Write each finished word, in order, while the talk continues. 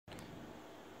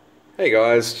Hey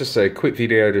guys, just a quick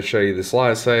video to show you this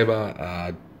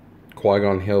lightsaber.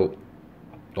 Qui-Gon hilt,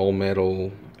 all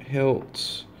metal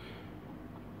hilt.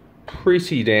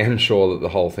 Pretty damn sure that the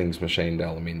whole thing's machined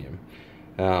aluminium.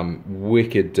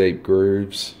 Wicked deep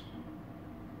grooves.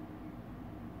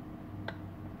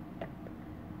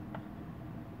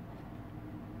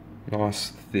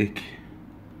 Nice thick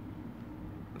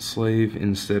sleeve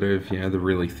instead of, the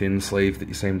really thin sleeve that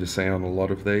you seem to see on a lot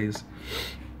of these.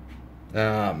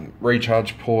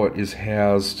 Recharge port is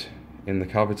housed in the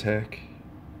CoverTech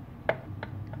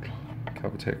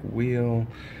wheel.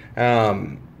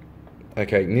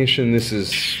 Okay, ignition. This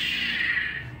is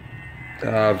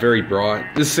very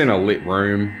bright. This is in a lit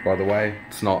room, by the way.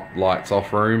 It's not lights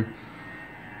off room.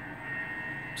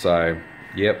 So,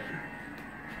 yep.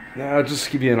 Now, just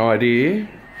to give you an idea,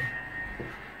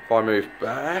 if I move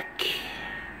back,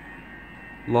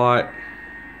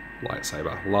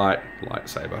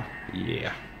 lightsaber,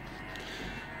 yeah.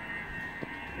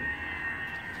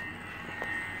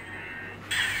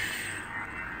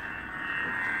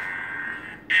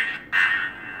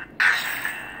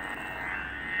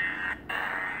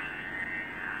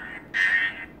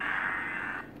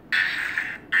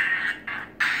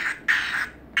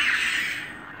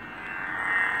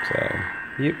 So,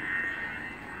 yep.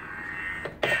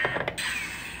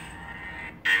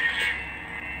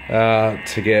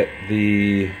 To get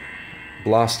the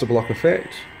blaster block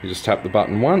effect, you just tap the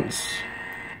button once.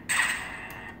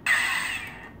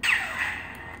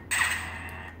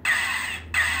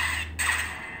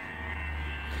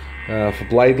 For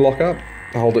blade lockup,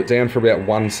 hold it down for about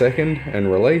 1 second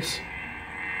and release.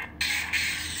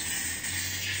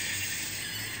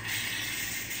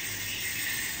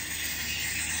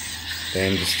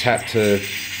 Then just tap to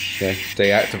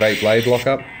deactivate blade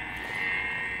lockup.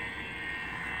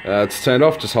 It's turned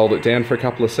off, just hold it down for a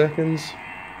couple of seconds.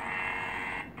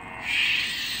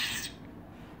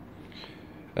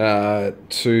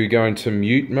 To go into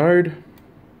mute mode,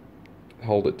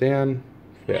 hold it down.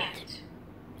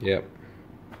 Yep.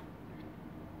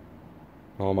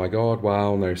 Oh my god,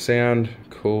 wow, no sound.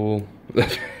 Cool.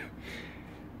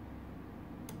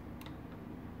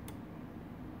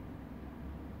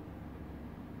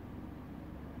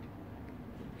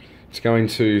 It's going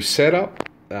to setup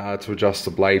to adjust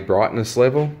the blade brightness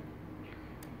level.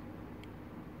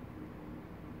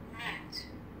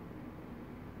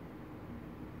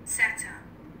 Setup.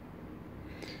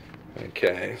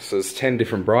 Okay, so there's 10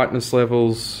 different brightness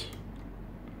levels.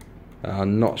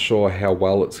 Not sure how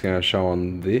well it's going to show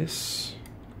on this.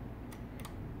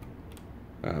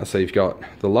 So you've got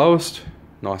the lowest,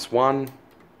 nice 1,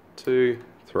 2,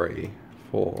 3,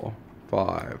 4,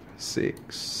 5,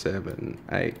 6, 7,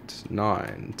 8,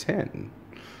 9, 10.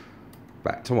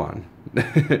 Back to 1.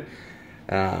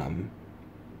 And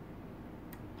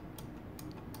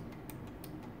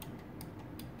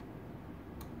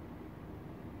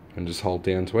just hold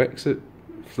down to exit.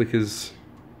 Flickers.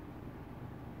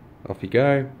 Off you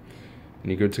go.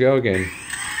 And you're good to go again.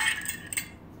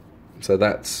 So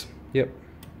that's, yep.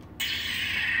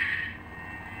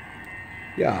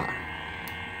 Yeah.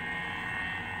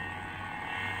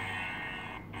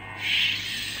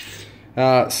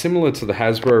 Similar to the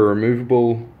Hasbro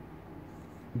removable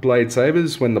blade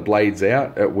sabers, when the blade's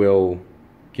out, it will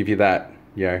give you that,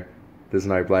 there's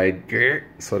no blade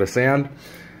sort of sound,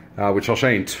 which I'll show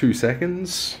you in 2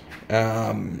 seconds.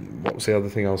 What was the other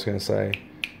thing I was going to say?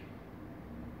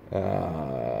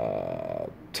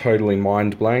 Totally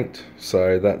mind blanked,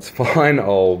 so that's fine.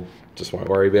 I'll just won't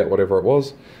worry about whatever it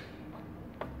was.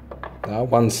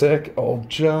 1 sec, I'll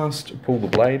just pull the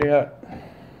blade out.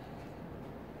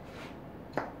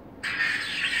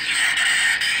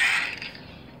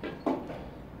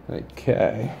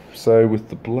 Okay, so with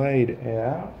the blade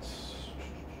out,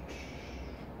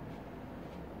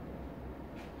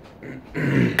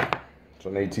 which I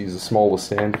need to use a smaller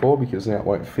stand for because now it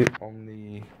won't fit on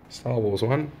the Star Wars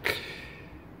one.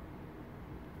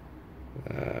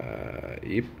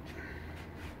 Yep.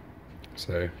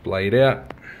 So blade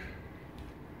out.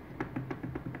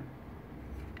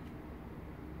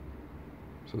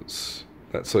 So it's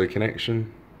that sort of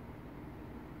connection.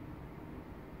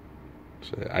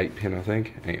 So 8-pin, I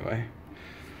think. Anyway,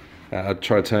 try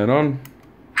to turn on.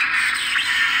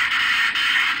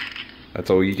 That's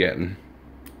all you're getting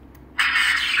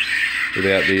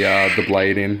without the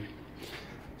blade in.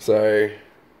 So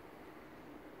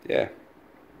yeah,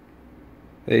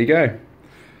 there you go.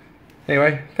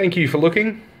 Anyway, thank you for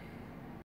looking.